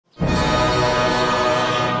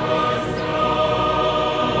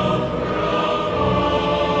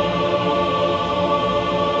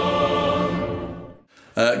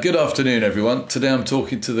Good afternoon, everyone. Today I'm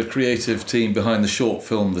talking to the creative team behind the short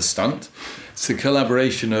film The Stunt. It's a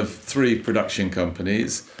collaboration of 3 production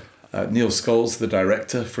companies. Neil Scholes, the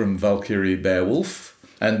director from Valkyrie Beowulf,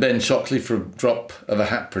 and Ben Shockley from Drop of a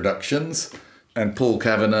Hat Productions, and Paul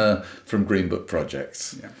Kavanagh from Green Book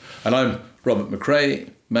Projects. Yeah. And I'm Robert MCCREA,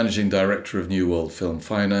 Managing Director of New World Film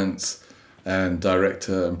Finance and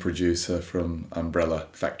Director and Producer from Umbrella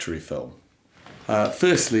Factory Film.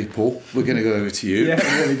 Firstly, Paul, we're going to go over to you.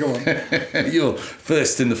 Yeah, really, go on. You're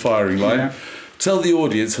first in the firing line. Yeah. Tell the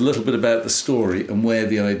audience a little bit about the story and where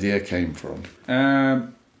the idea came from.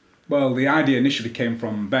 Well, the idea initially came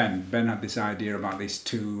from Ben. Ben had this idea about these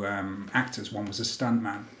 2 actors. One was a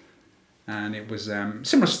stuntman, and it was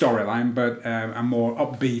similar storyline, but a more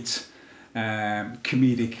upbeat,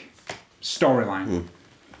 comedic storyline.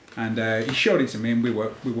 And he showed it to me, and we were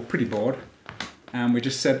pretty bored, and we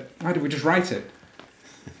just said, "Why don't we just write it?"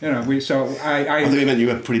 You know, I thought you meant you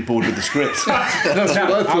were pretty bored with the script. That's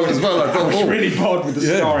what I thought as well. I was really bored with the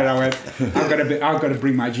story. I went, I've got to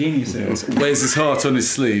bring my genius in. Wears his heart on his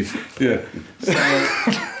sleeve. Yeah. So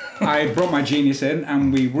I brought my genius in,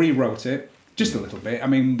 and we rewrote it just a little bit. I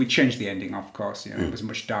mean, we changed the ending, of course. You know, it was a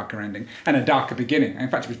much darker ending and a darker beginning. In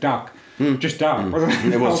fact, it was dark, just dark. Wasn't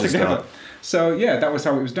it? It was just dark. So yeah, that was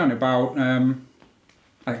how it was done. About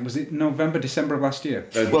I think, was it November, December of last year?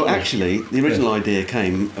 Well, actually, the original idea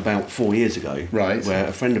came about 4 years ago, right? Where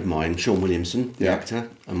a friend of mine, Sean Williamson, the actor,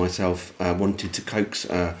 and myself wanted to coax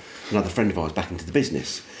another friend of ours back into the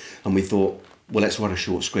business, and we thought, well, let's write a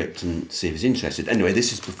short script and see if he's interested. Anyway,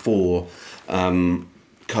 this is before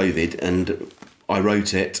COVID, and I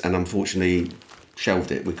wrote it, and unfortunately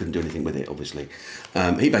shelved it. We couldn't do anything with it, obviously.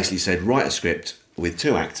 He basically said, write a script with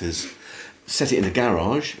 2 actors. Set it in a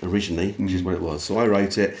garage originally, which is what it was. So I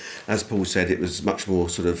wrote it. As Paul said, it was much more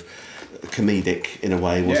sort of comedic in a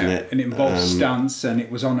way, wasn't it? And it involved stunts, and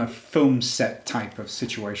it was on a film set type of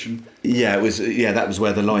situation. Yeah, it was. Yeah, that was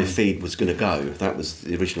where the live feed was going to go. That was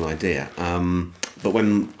the original idea. But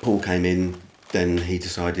when Paul came in, then he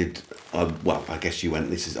decided, well, I guess you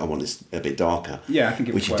went, I want this a bit darker. Yeah, I think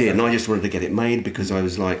it was. Which he did, and I just wanted to get it made because I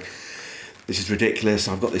was like, this is ridiculous.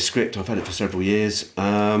 I've got this script. I've had it for several years.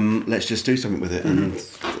 Let's just do something with it. And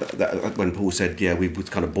when Paul said, "Yeah," we were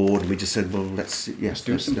kind of bored, and we just said, "Well, let's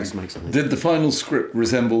make something." Did the final script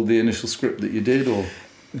resemble the initial script that you did, or?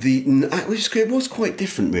 The script was quite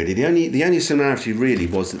different, really. The only similarity really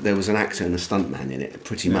was that there was an actor and a stuntman in it,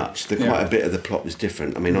 pretty much. Quite a bit of the plot was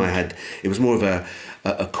different. I mean, it was more of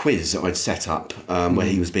a quiz that I'd set up where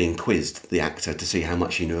he was being quizzed, the actor, to see how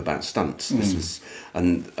much he knew about stunts. This was,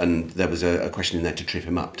 and there was a question in there to trip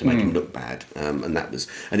him up, to make him look bad, and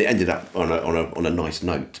it ended up on a nice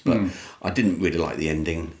note. But I didn't really like the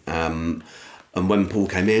ending. And when Paul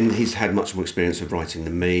came in, he's had much more experience of writing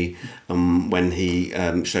than me. When he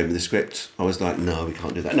showed me the script, I was like, no, we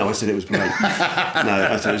can't do that. No, I said it was great.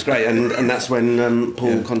 I said it was great. And that's when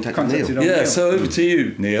Paul contacted Neil. Yeah, so over to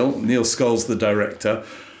you, Neil. Neil Scholes, the director.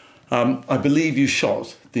 I believe you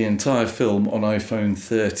shot the entire film on iPhone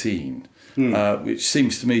 13, which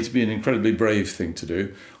seems to me to be an incredibly brave thing to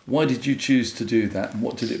do. Why did you choose to do that, and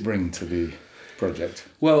what did it bring to the project?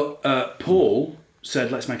 Well, Paul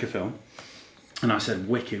said, let's make a film. And I said,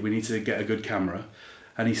 wicked, we need to get a good camera.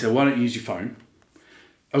 And he said, why don't you use your phone?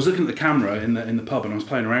 I was looking at the camera in the pub, and I was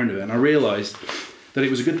playing around with it, and I realised that it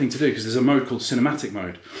was a good thing to do because there's a mode called cinematic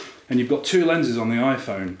mode. And you've got 2 lenses on the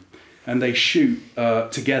iPhone, and they shoot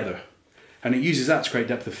together. And it uses that to create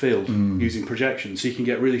depth of field using projection, so you can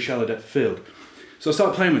get really shallow depth of field. So I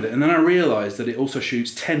started playing with it, and then I realised that it also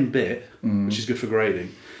shoots 10-bit, which is good for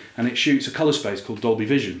grading, and it shoots a colour space called Dolby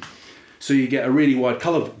Vision. So you get a really wide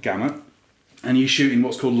colour gamut, and you shoot in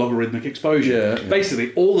what's called logarithmic exposure. Yeah.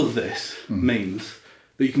 Basically, all of this means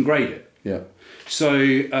that you can grade it. Yeah. So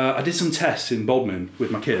I did some tests in Bodmin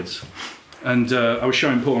with my kids, and I was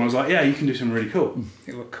showing Paul, and I was like, "Yeah, you can do something really cool."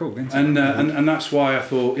 It looked cool, didn't it? And that's why I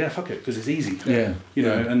thought, yeah, fuck it, because it's easy. Yeah. You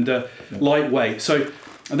know, and lightweight. So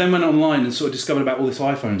I then went online and sort of discovered about all this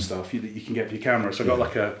iPhone stuff that you can get for your camera. So I got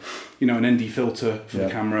like an ND filter for the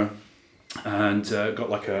camera, and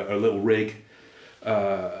got like a little rig.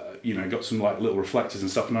 Got some like little reflectors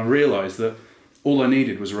and stuff, and I realised that all I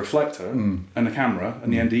needed was a reflector and a camera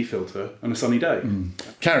and the ND filter and a sunny day.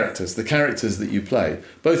 The characters that you play,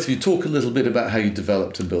 both of you talk a little bit about how you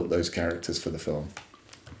developed and built those characters for the film.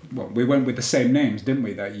 Well, we went with the same names, didn't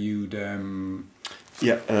we, that you'd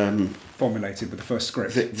formulated with the first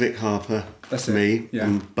script. Vic Harper, that's me,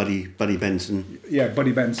 and Buddy Benson. Yeah,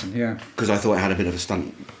 Buddy Benson, yeah. Because I thought it had a bit of a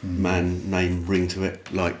stunt man name ring to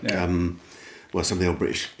it, like some of the old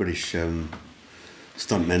British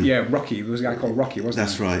stuntmen. Yeah, Rocky. There was a guy called Rocky, wasn't there?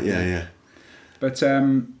 That's right. Yeah. But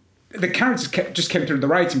the characters just came through the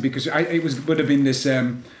writing because would have been this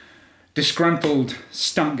disgruntled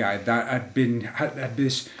stunt guy that had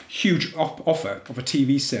this huge offer of a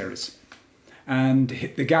TV series. And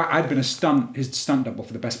the guy, I'd been his stunt double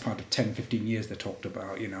for the best part of 10, 15 years, they talked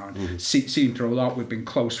about, and seen him through a lot, we've been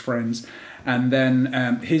close friends. And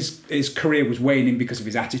then his career was waning because of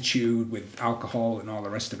his attitude with alcohol and all the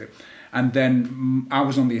rest of it. And then I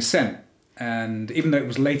was on the ascent. And even though it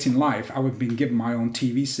was late in life, I had been given my own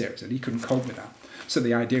TV series, and he couldn't cope with that. So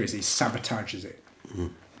the idea is he sabotages it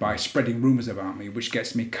by spreading rumours about me, which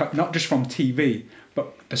gets me cut, not just from TV,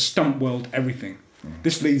 but the stunt world, everything.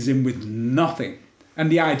 This leaves him with nothing.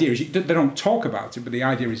 And the idea is, they don't talk about it, but the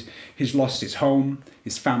idea is he's lost his home,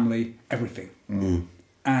 his family, everything.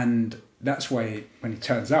 And that's why when he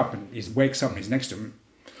turns up and he wakes up and he's next to him.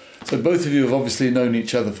 So both of you have obviously known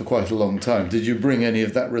each other for quite a long time. Did you bring any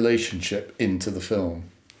of that relationship into the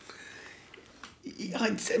film?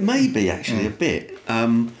 Maybe, actually, a bit.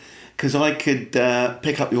 Because I could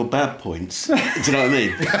pick up your bad points, do you know what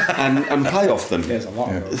I mean? And play off them. There's a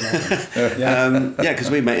lot of those. Yeah,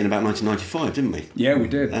 because we met in about 1995, didn't we? Yeah, we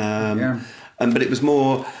did. But it was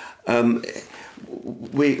more...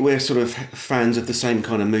 we're sort of fans of the same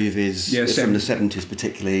kind of movies from the 70s,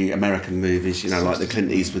 particularly American movies, like the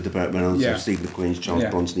Clint Eastwood, the Burt Reynolds, Steve McQueen's, Charles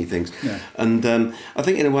Bronson-y things. Yeah. And I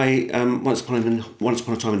think in a way, Once Upon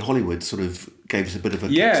a Time in Hollywood sort of gave us a bit of a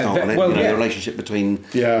kickstart on it. The relationship between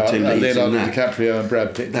the two leads. Leonardo DiCaprio and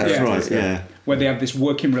Brad Pitt. That's right. Where they have this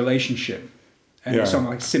working relationship, and it's something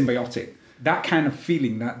like symbiotic. That kind of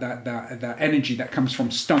feeling, that energy that comes from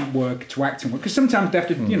stunt work to acting work, because sometimes they have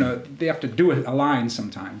to, they have to do a line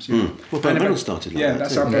sometimes. Well, Burt Reynolds started like that.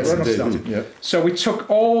 That's how Burt Reynolds started. Yeah. So we took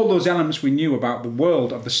all those elements we knew about the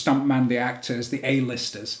world of the stuntman, the actors, the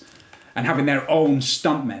A-listers, and having their own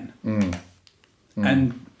stuntmen,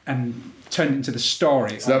 and turned it into the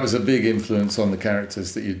story. So that was a big influence on the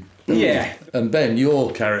characters that you. And Ben,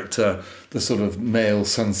 your character, the sort of male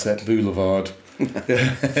Sunset Boulevard.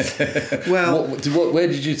 Well, where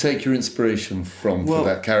did you take your inspiration from for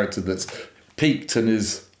that character that's peaked and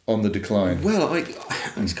is on the decline? Well,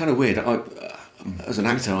 it's kind of weird. As an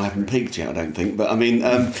actor, I haven't peaked yet, I don't think. But I mean,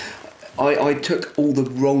 I took all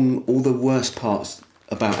the worst parts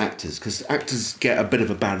about actors, because actors get a bit of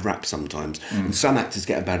a bad rap sometimes, and some actors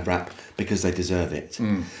get a bad rap because they deserve it.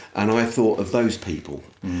 And I thought of those people,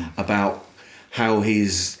 about how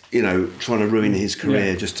he's, trying to ruin his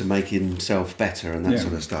career just to make himself better and that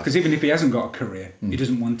sort of stuff. Because even if he hasn't got a career, he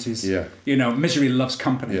doesn't want his, misery loves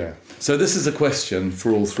company. Yeah. So this is a question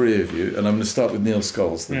for all three of you, and I'm going to start with Neil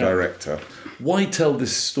Scholes, the director. Why tell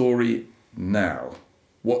this story now?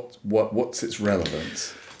 What's its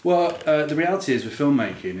relevance? Well, the reality is with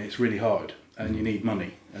filmmaking, it's really hard, and you need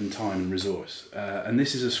money and time and resource. And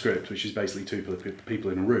this is a script which is basically two people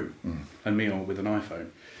in a room, and me with an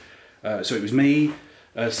iPhone. So it was me,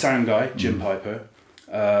 sound guy, Jim Piper,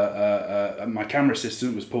 my camera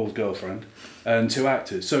assistant was Paul's girlfriend, and two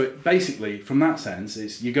actors. So basically, from that sense,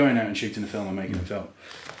 you're going out and shooting a film and making a film.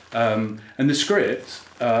 And the script,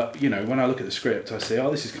 when I look at the script, I say,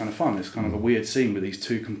 this is kind of fun. It's kind of a weird scene with these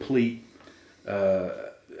two complete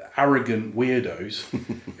arrogant weirdos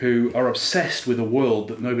who are obsessed with a world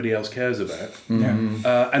that nobody else cares about, and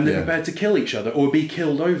they're prepared to kill each other or be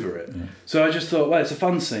killed over it. So I just thought, well, it's a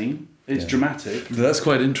fun scene. It's dramatic. That's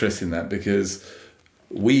quite interesting, because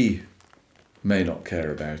we may not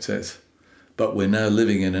care about it, but we're now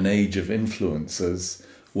living in an age of influencers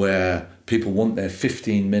where people want their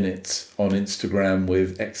 15 minutes on Instagram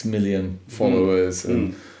with X million followers,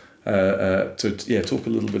 and talk a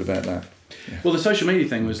little bit about that. Yeah. Well, the social media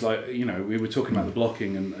thing was like, we were talking about the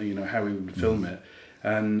blocking and how we would film it,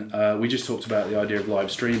 and we just talked about the idea of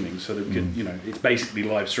live streaming, so that we could, it's basically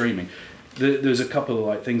live streaming. There's a couple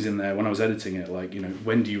of things in there when I was editing it,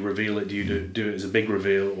 when do you reveal it? Do you do it as a big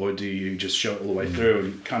reveal, or do you just show it all the way through?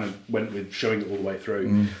 And kind of went with showing it all the way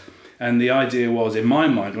through. And the idea was, in my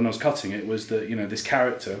mind, when I was cutting it, was that this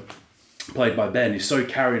character played by Ben is so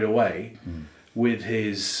carried away with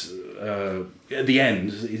his at the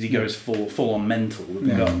end, as he goes full on mental with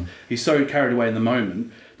the gun. He's so carried away in the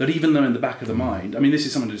moment that even though in the back of the mind, this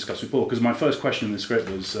is something to discuss with Paul, because my first question in the script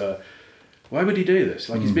was, why would he do this?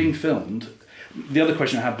 He's being filmed. The other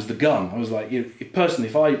question I had was the gun. I was like, personally,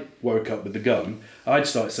 if I woke up with the gun, I'd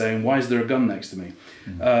start saying, why is there a gun next to me?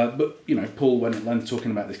 But Paul went at length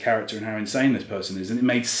talking about this character and how insane this person is, and it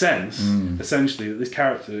made sense, essentially, that this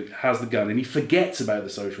character has the gun and he forgets about the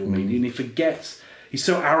social media, and he's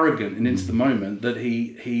so arrogant and into the moment that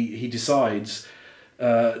he decides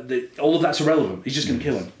that all of that's irrelevant. He's just going to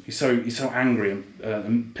kill him. He's so angry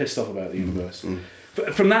and pissed off about the universe.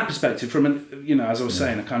 from that perspective, from an, you know, as I was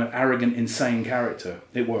saying, a kind of arrogant, insane character,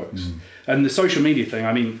 it works. And the social media thing,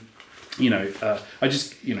 I mean, you know, I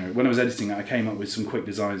just, you know, when I was editing it, I came up with some quick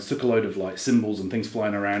designs, took a load of like symbols and things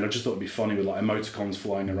flying around. I just thought it'd be funny with like emoticons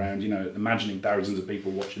flying around, you know, imagining thousands of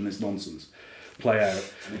people watching this nonsense play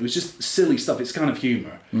out. And it was just silly stuff. It's kind of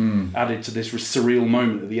humour added to this surreal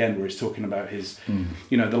moment at the end where he's talking about his,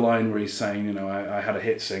 you know, the line where he's saying, you know, I had a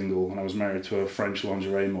hit single and I was married to a French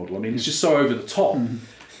lingerie model. I mean, it's just so over the top.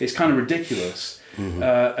 It's kind of ridiculous.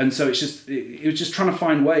 And so it's just, it was just trying to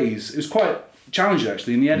find ways. It was quite challenging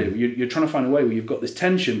actually in the edit. You're trying to find a way where you've got this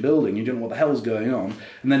tension building, you don't know what the hell's going on,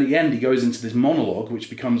 and then at the end he goes into this monologue which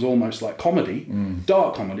becomes almost like comedy,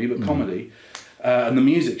 dark comedy, but comedy. And the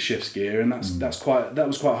music shifts gear, and that was quite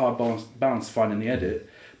a hard balance to find in the edit.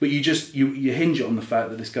 But you hinge it on the fact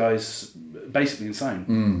that this guy's basically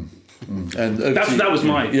insane. And that was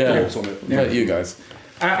my thoughts on it. Yeah, you guys.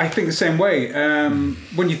 I think the same way.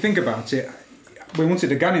 When you think about it, we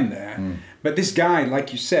wanted a gun in there, but this guy,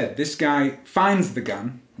 like you said, this guy finds the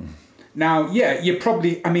gun. Now, yeah, you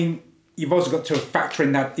probably, I mean, you've also got to factor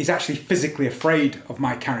in that he's actually physically afraid of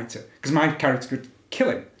my character, because my character could kill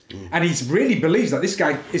him. And he really believes that this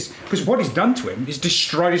guy is, because what he's done to him is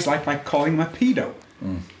destroyed his life by calling him a pedo.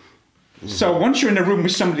 So once you're in a room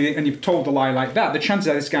with somebody and you've told a lie like that, the chances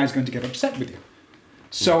are this guy's going to get upset with you.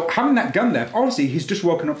 So having that gun there, obviously he's just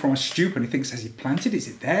woken up from a stupor and he thinks, has he planted? Is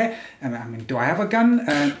it there? And I mean, do I have a gun?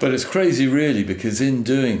 But it's crazy really, because in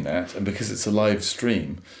doing that, and because it's a live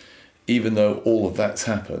stream, even though all of that's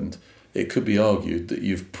happened, it could be argued that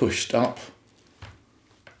you've pushed up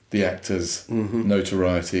the actor's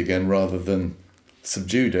notoriety again rather than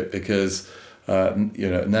subdued it, because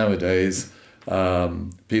you know, nowadays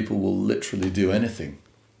people will literally do anything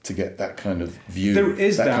to get that kind of view, there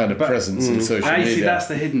is that kind of presence in social media. See, that's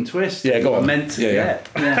the hidden twist. Yeah, go on. Meant to get.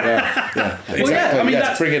 Exactly. Well, yeah, I mean,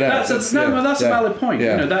 bring it out. That's a valid point.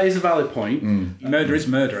 You know, that is a valid point. Murder is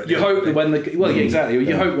murder. You hope that when the exactly.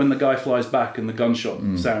 You hope when the guy flies back and the gunshot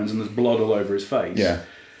sounds and there's blood all over his face. Yeah.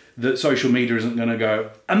 That social media isn't going to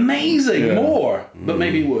go amazing more, but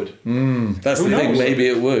maybe it would. That's the thing. Maybe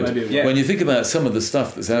it would. Maybe it would. When you think about some of the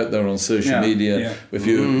stuff that's out there on social media, if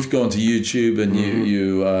you go onto YouTube and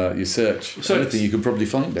you search anything, you could probably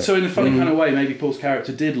find it. So in a funny kind of way, maybe Paul's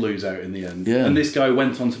character did lose out in the end, and this guy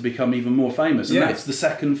went on to become even more famous, and that's the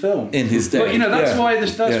second film in his day. But you know, that's why the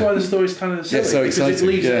story's kind of silly, so exciting. because it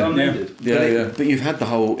leaves it unended. But you've had the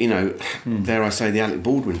whole, you know, dare I say, the Alec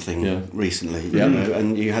Baldwin thing recently, you know,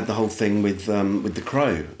 and you had the whole thing with the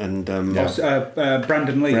Crow and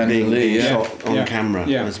Brandon Lee being shot on camera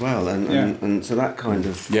as well, and so that kind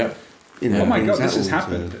of you know, oh my God, this has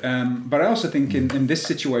happened. But I also think in this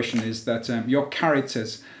situation is that your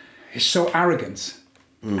characters is so arrogant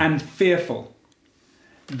and fearful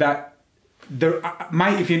that there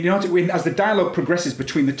might, if you notice, as the dialogue progresses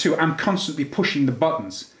between the two, I'm constantly pushing the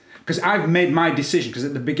buttons. Because I've made my decision, because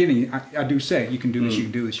at the beginning I do say, you can do this, you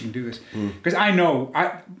can do this, you can do this. Because I know,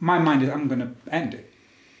 my mind is, I'm going to end it.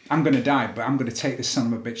 I'm going to die, but I'm going to take this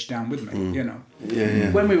son of a bitch down with me, you know.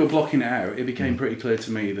 When we were blocking it out, it became pretty clear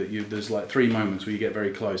to me that there's like 3 moments where you get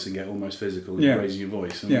very close and get almost physical and raising your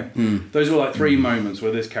voice. And those were like 3 moments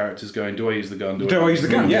where this character's going, do I use the gun? Do I use the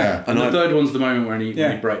gun? Yeah. And the third one's the moment when he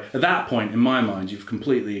breaks. At that point, in my mind, you've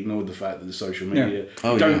completely ignored the fact that the social media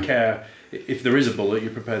don't care. If there is a bullet,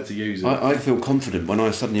 you're prepared to use it. I feel confident when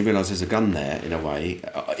I suddenly realise there's a gun there, in a way.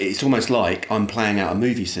 It's almost like I'm playing out a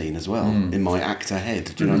movie scene as well in my actor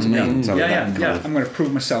head. Do you know what I mean? So I'm going to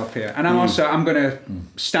prove myself here. And I'm going to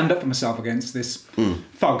stand up for myself against this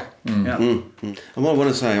thug. And what I want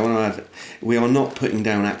to say, I want to add, we are not putting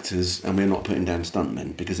down actors and we're not putting down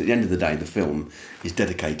stuntmen, because at the end of the day, the film is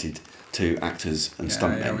dedicated to actors and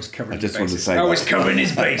stuntmen. I just want to say always covering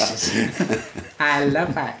his bases. I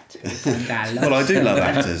love actors. Well, I do love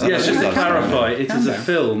actors. Just to clarify, it is a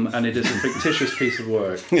film and it is a fictitious piece of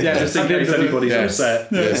work. Just in case anybody's upset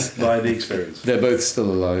by the experience. They're both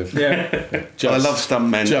still alive. I love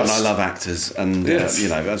stuntmen and I love actors, and you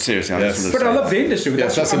know, seriously, I just want to say. But I love the industry.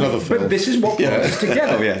 That's another film. But this is what brought us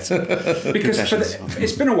together. Because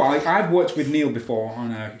it's been a while. I've worked with Neil before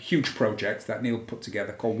on a huge project that Neil put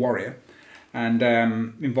together called Warrior. And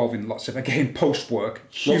involving lots of, again, post work.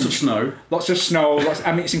 Lots of snow.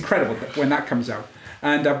 I mean, it's incredible when that comes out.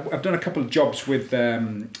 And I've done a couple of jobs with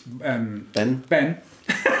Ben. I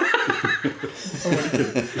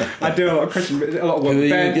do a lot of work with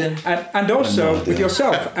Ben, and also with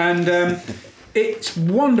yourself. And it's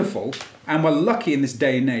wonderful, and we're lucky in this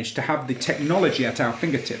day and age to have the technology at our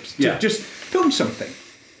fingertips to just film something.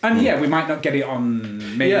 And we might not get it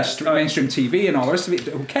on mainstream TV and all the rest of it.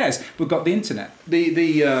 Who cares? We've got the internet.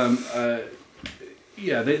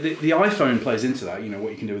 yeah, the iPhone plays into that. You know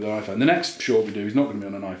what you can do with the iPhone. The next short we do is not going to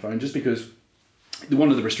be on an iPhone, just because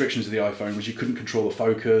one of the restrictions of the iPhone was you couldn't control the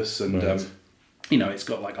focus, and you know, it's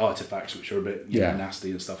got like artifacts which are a bit you know,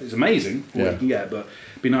 nasty and stuff. It's amazing what you can get, but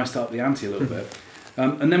it'd be nice to up the ante a little bit.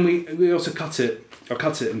 And then we also cut it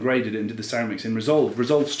and graded it and did the sound mix in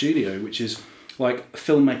Resolve Studio, which is like a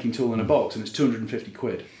filmmaking tool in a box, and it's 250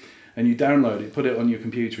 quid. And you download it, put it on your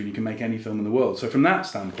computer, and you can make any film in the world. So from that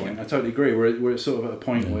standpoint, I totally agree. We're sort of at a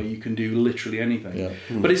point where you can do literally anything. Yeah.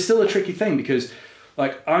 But it's still a tricky thing because,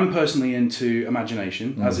 like, I'm personally into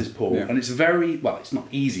imagination, as is Paul, and it's very, well, it's not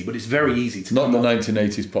easy, but it's very easy to not the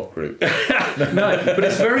 1980s pop group. No, but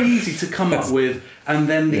it's very easy to come up with, and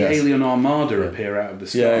then the alien armada appear out of the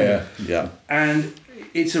sky. Yeah. And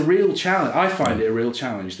it's a real challenge. I find it a real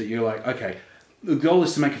challenge that you're like, okay, the goal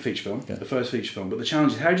is to make a feature film, the first feature film. But the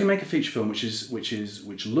challenge is, how do you make a feature film which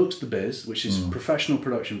looks the biz, which is professional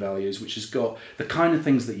production values, which has got the kind of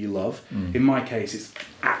things that you love. In my case, it's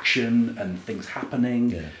action and things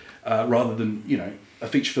happening, rather than, you know, a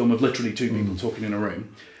feature film of literally two people talking in a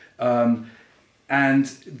room. And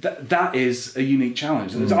that is a unique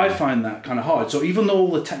challenge. I find that kind of hard. So even though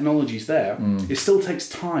all the technology's there, it still takes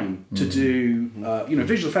time to do, you know,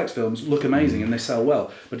 visual effects films look amazing and they sell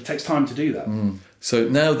well, but it takes time to do that. So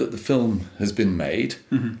now that the film has been made,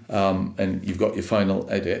 and you've got your final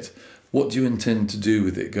edit, what do you intend to do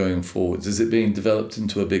with it going forwards? Is it being developed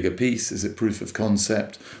into a bigger piece? Is it proof of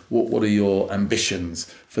concept? What are your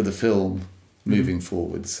ambitions for the film moving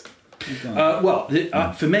forwards?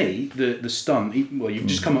 For me, the Stunt. Well, you've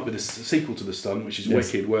just come up with a sequel to the Stunt, which is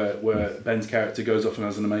Wicked, where Ben's character goes off and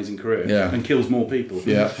has an amazing career and kills more people.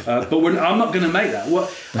 But I'm not going to make that.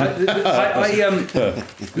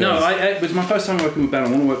 It was my first time working with Ben. I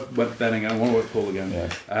want to work with Ben again. I want to work with Paul again.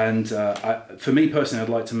 And for me personally, I'd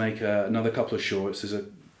like to make another couple of shorts as a,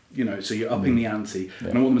 you know, so you're upping the ante,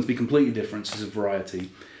 and I want them to be completely different. So it's a variety.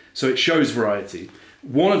 So it shows variety.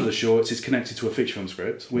 One of the shorts is connected to a feature film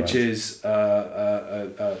script, which is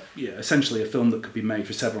essentially a film that could be made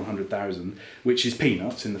for several $100,000, which is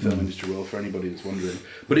peanuts in the film industry world for anybody that's wondering.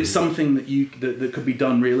 But it's something that could be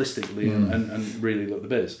done realistically and really look the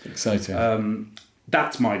biz. Exciting.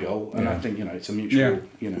 That's my goal, and I think, you know, it's a mutual.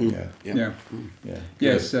 You know.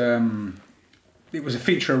 Yes. It was a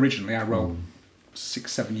feature originally I wrote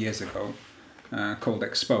 6-7 years ago. Called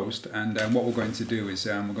Exposed, and what we're going to do is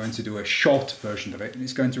we're going to do a short version of it, and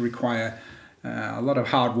it's going to require a lot of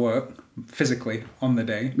hard work physically on the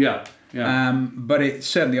day. But it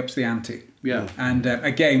certainly ups the ante. And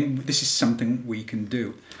again, this is something we can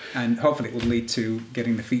do, and hopefully it will lead to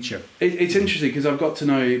getting the feature. It's interesting because I've got to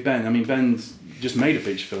know Ben. I mean, Ben's just made a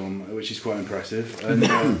feature film, which is quite impressive, and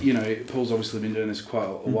you know, Paul's obviously been doing this quite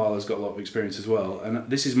a while, has got a lot of experience as well, and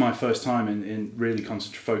this is my first time in really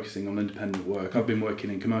focusing on independent work. I've been working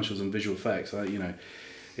in commercials and visual effects. You know,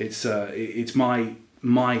 it's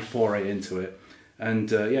my foray into it,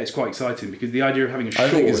 and it's quite exciting because the idea of having a short...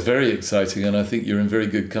 I think it's very exciting, and I think you're in very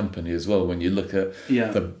good company as well when you look at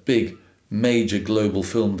the big major global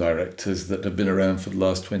film directors that have been around for the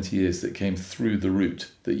last 20 years that came through the route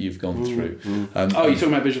that you've gone through. You're talking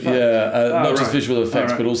about visual effects? Not just visual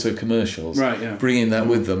effects, but also commercials. Bringing that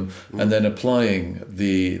with them and then applying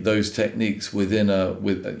those techniques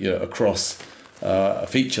across a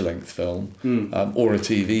feature-length film or a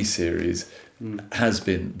TV series has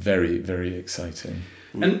been very, very exciting.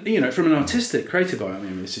 And, you know, from an artistic, creative eye, I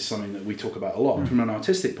mean, this is something that we talk about a lot. From an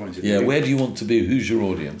artistic point of view. Yeah, where do you want to be? Who's your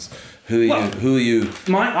audience? Who are you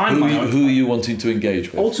wanting to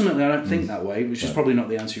engage with? Ultimately, I don't think that way, which is probably not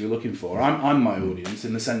the answer you're looking for. I'm my audience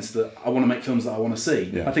in the sense that I want to make films that I want to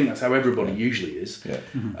see. I think that's how everybody usually is.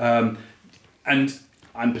 And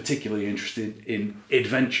I'm particularly interested in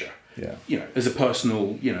adventure. You know, as a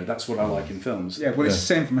personal, you know, that's what I like in films. It's the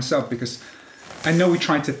same for myself, because I know we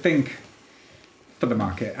try to think for the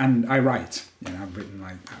market, and I write. You know,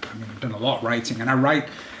 I've done a lot of writing, and I write.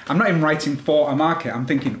 I'm not even writing for a market. I'm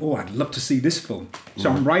thinking, I'd love to see this film.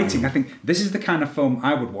 So I'm writing. I think this is the kind of film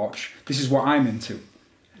I would watch. This is what I'm into,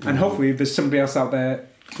 and hopefully there's somebody else out there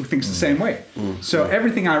who thinks the same way. So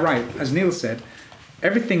everything I write, as Neil said,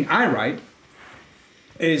 everything I write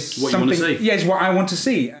is what something. You want to see. Yeah, is what I want to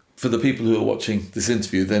see. For the people who are watching this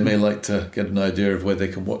interview, they may like to get an idea of where they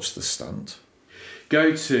can watch The Stunt.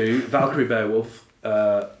 Go to Valkyrie Beowulf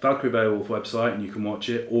website and you can watch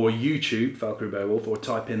it, or YouTube Valkyrie Beowulf, or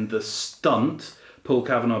type in The Stunt Paul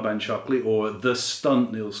Kavanagh, Ben Shockley, or The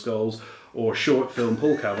Stunt Neil Scholes, or short film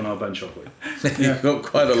Paul Kavanagh, Ben Shockley. You've got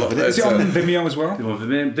quite a lot there. Is it on Vimeo as well?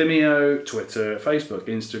 Vimeo, Twitter, Facebook,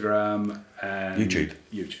 Instagram, and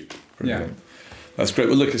YouTube. Brilliant. That's great.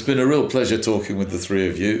 Well, look, it's been a real pleasure talking with the three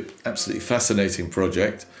of you. Absolutely fascinating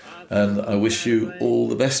project, and I wish you all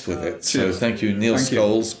the best with it. Cheers. So thank you, Neil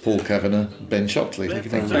Scholes, Paul Kavanagh, Ben Shockley. Thank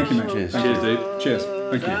you very much. Thank you, mate. Cheers. Thank Cheers, you. dude. Cheers.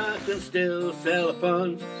 Thank you. I can still sell a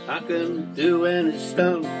punch, I can do any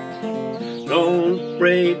stunt. Don't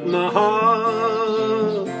break my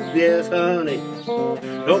heart, yes honey,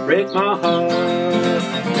 don't break my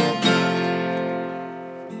heart.